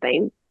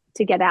something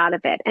to get out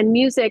of it. And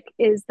music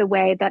is the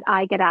way that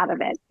I get out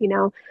of it.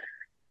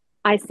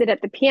 I sit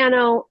at the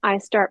piano, I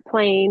start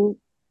playing,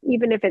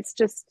 even if it's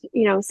just,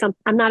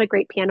 I'm not a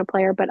great piano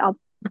player, but I'll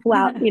pull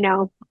out,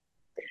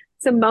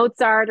 some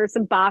Mozart or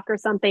some Bach or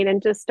something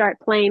and just start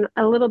playing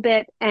a little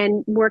bit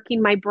and working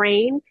my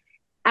brain.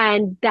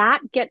 And that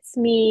gets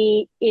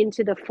me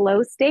into the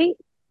flow state.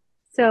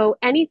 So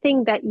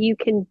anything that you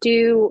can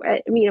do,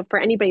 for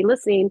anybody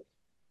listening,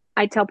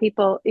 I tell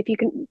people, if you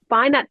can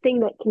find that thing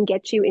that can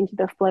get you into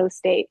the flow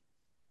state.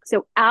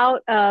 So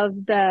out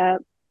of the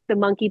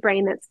monkey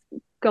brain that's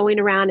going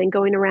around and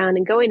going around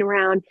and going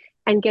around,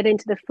 and get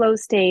into the flow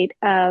state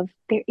of,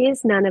 there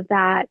is none of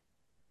that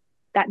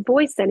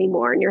voice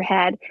anymore in your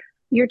head.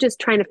 You're just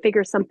trying to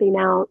figure something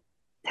out,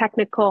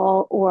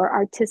 technical or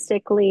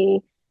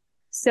artistically.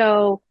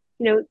 So,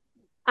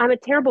 I'm a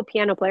terrible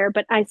piano player,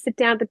 but I sit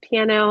down at the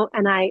piano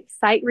and I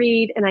sight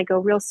read and I go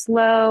real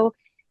slow.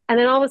 And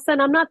then all of a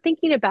sudden I'm not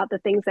thinking about the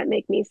things that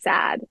make me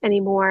sad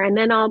anymore. And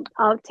then I'll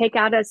take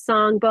out a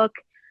songbook.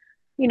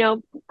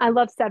 I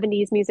love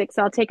 70s music.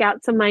 So I'll take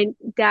out some of my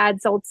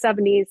dad's old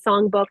 70s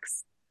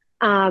songbooks.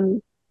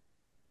 And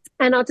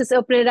I'll just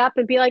open it up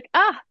and be like,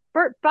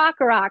 Burt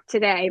Bacharach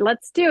today.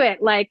 Let's do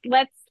it. Like,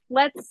 let's,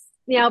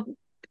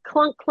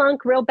 clunk,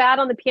 clunk real bad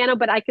on the piano,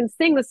 but I can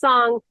sing the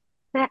song,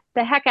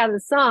 the heck out of the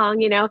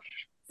song,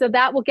 so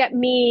that will get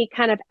me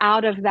kind of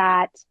out of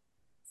that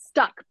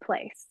stuck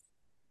place.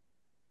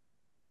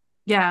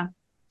 Yeah,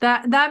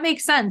 that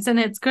makes sense. And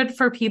it's good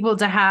for people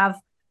to have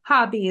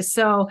hobbies.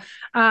 So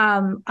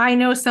I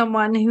know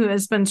someone who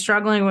has been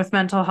struggling with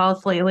mental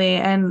health lately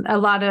and a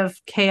lot of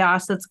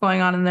chaos that's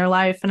going on in their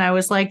life. And I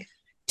was like,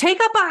 take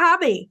up a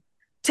hobby.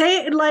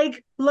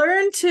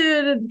 Learn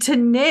to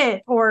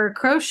knit or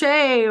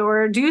crochet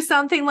or do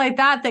something like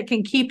that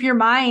can keep your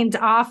mind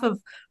off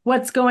of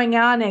what's going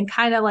on and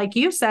kind of, like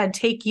you said,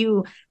 take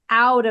you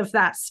out of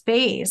that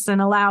space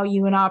and allow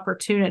you an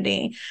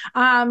opportunity.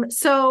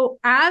 So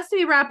as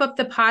we wrap up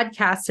the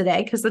podcast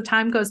today, because the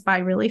time goes by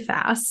really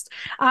fast,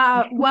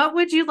 what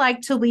would you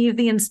like to leave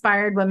the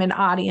Inspired Women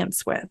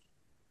audience with?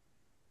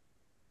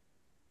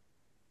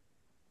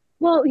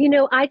 Well,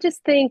 I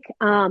just think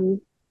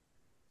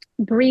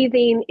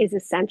breathing is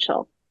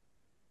essential.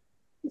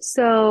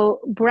 So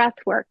breath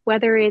work,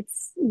 whether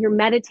it's you're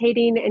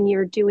meditating and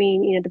you're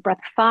doing, the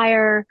breath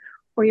fire,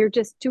 or you're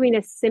just doing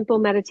a simple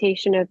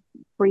meditation of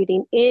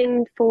breathing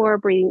in for,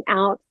 breathing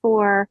out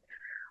for,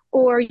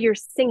 or you're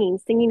singing.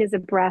 Singing is a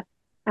breath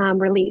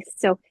release.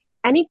 So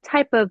any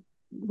type of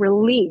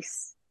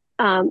release,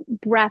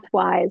 breath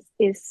wise,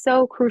 is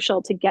so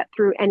crucial to get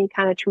through any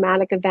kind of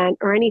traumatic event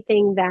or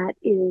anything that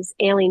is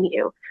ailing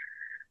you.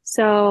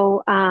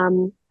 So,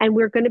 and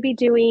we're going to be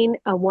doing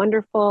a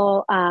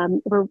wonderful,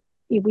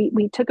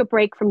 we took a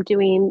break from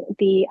doing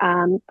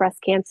the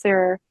breast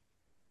cancer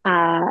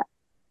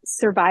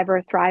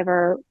survivor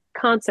thriver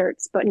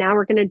concerts, but now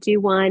we're going to do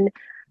one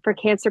for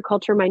Cancer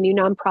Culture, my new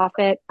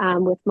nonprofit,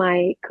 with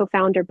my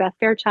co-founder Beth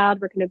Fairchild.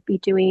 We're going to be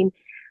doing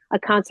a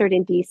concert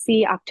in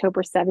DC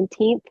October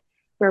 17th,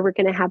 where we're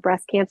going to have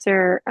breast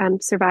cancer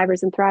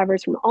survivors and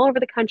thrivers from all over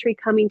the country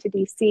coming to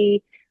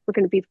DC. We're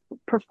going to be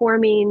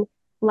performing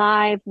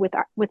live with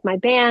my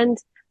band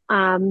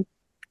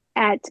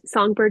at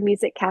Songbird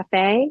Music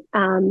Cafe,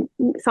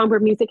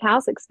 Songbird Music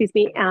House,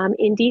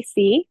 in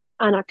DC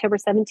on October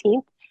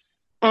 17th.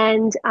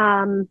 And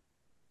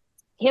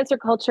Cancer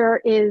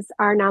Culture is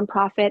our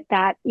nonprofit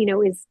that,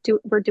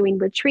 we're doing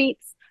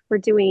retreats, we're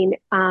doing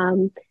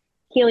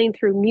healing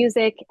through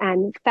music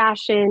and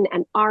fashion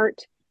and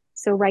art.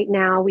 So right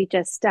now we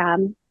just,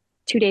 2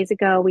 days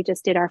ago, we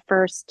just did our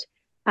first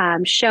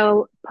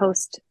show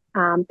post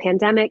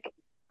pandemic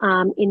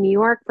in New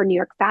York for New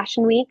York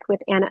Fashion Week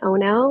with Anna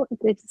Ono,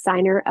 the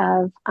designer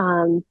of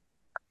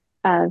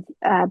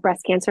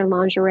breast cancer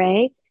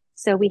lingerie.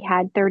 So we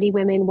had 30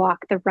 women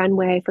walk the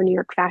runway for New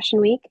York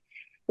Fashion Week,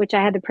 which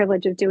I had the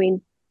privilege of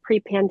doing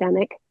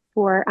pre-pandemic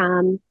with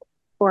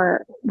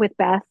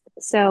Beth.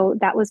 So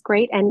that was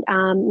great. And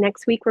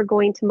next week we're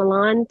going to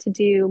Milan to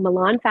do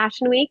Milan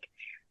Fashion Week.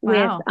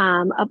 Wow.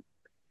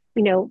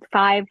 With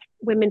 5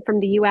 women from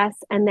the US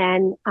and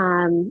then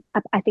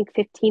I think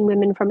 15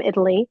 women from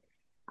Italy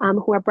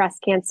who are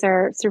breast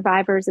cancer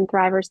survivors and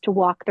thrivers to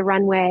walk the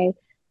runway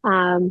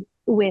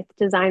with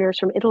designers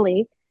from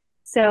Italy.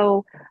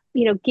 So,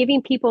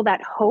 giving people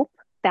that hope,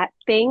 that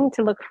thing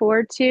to look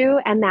forward to,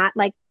 and that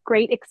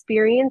great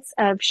experience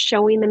of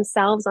showing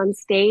themselves on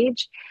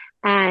stage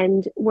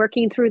and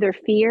working through their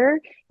fear.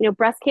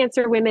 Breast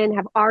cancer women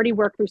have already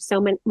worked through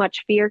so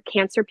much fear.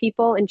 Cancer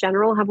people in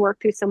general have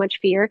worked through so much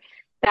fear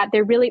that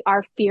they really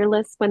are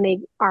fearless when they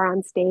are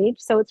on stage.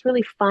 So it's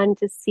really fun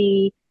to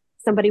see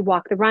somebody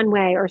walk the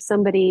runway or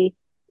somebody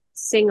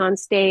sing on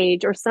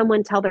stage or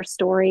someone tell their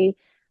story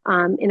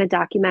in a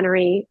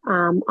documentary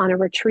on a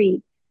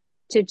retreat,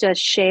 to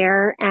just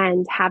share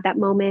and have that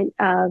moment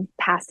of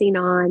passing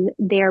on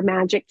their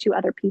magic to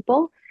other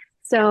people.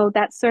 So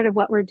that's sort of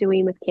what we're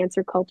doing with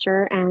Cancer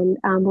Culture. And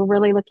we're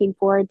really looking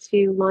forward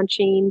to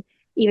launching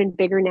even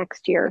bigger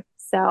next year.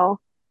 So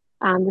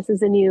this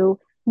is a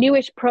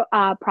newish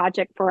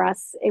project for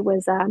us. It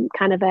was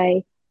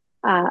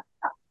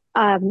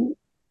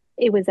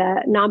it was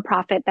a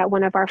nonprofit that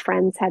one of our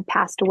friends had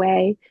passed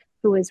away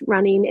who was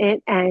running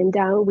it. And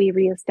we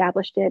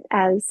reestablished it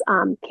as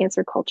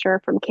Cancer Culture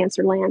from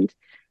Cancerland.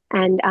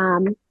 And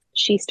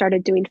she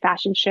started doing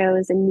fashion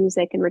shows and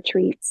music and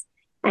retreats.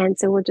 And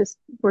so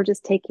we're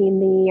just taking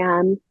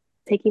the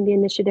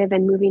initiative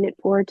and moving it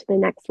forward to the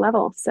next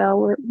level.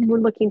 So we're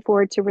looking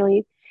forward to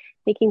really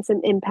making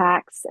some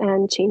impacts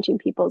and changing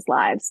people's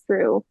lives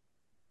through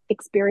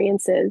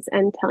experiences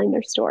and telling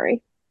their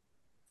story.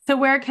 So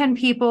where can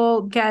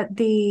people get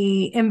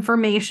the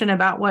information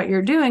about what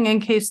you're doing in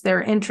case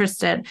they're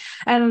interested?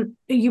 And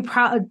you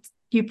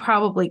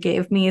probably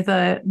gave me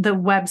the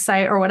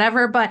website or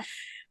whatever, but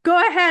go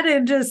ahead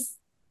and just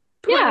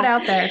put it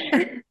out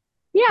there.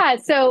 Yeah.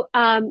 So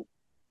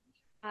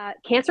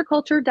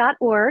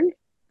cancerculture.org.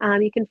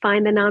 You can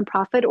find the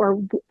nonprofit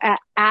or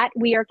at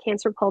We Are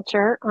Cancer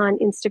Culture on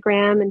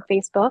Instagram and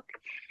Facebook.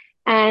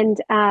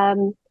 And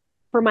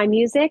for my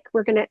music,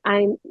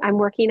 I'm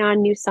working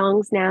on new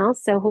songs now.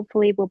 So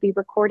hopefully we'll be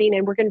recording,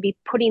 and we're going to be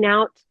putting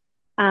out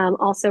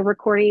also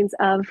recordings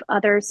of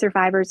other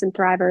survivors and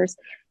thrivers.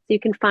 So you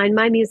can find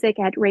my music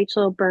at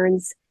Rachel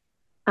Burns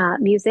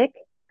Music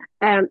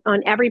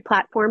on every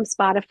platform: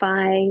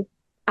 Spotify,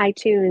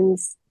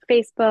 iTunes,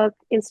 Facebook,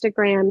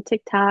 Instagram,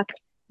 TikTok.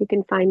 You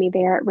can find me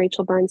there at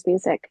Rachel Burns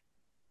Music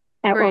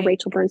or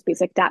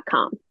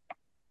rachelburnsmusic.com.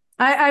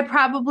 I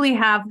probably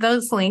have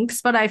those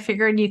links, but I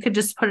figured you could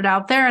just put it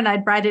out there and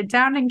I'd write it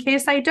down in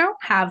case I don't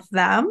have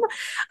them.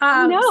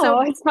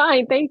 No, it's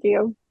fine. Thank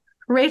you.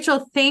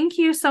 Rachel, thank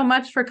you so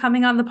much for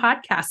coming on the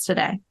podcast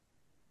today.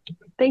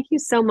 Thank you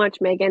so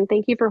much, Megan.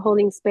 Thank you for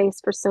holding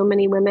space for so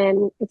many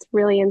women. It's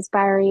really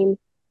inspiring.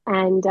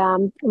 And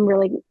I'm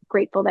really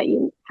grateful that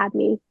you had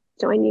me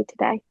join you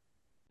today.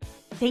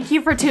 Thank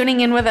you for tuning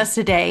in with us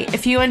today.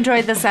 If you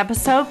enjoyed this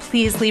episode,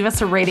 please leave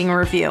us a rating and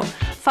review.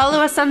 Follow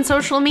us on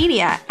social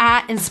media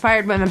at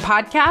Inspired Women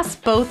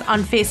Podcast, both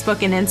on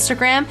Facebook and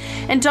Instagram.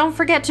 And don't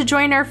forget to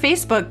join our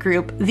Facebook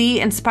group, The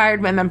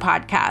Inspired Women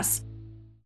Podcast.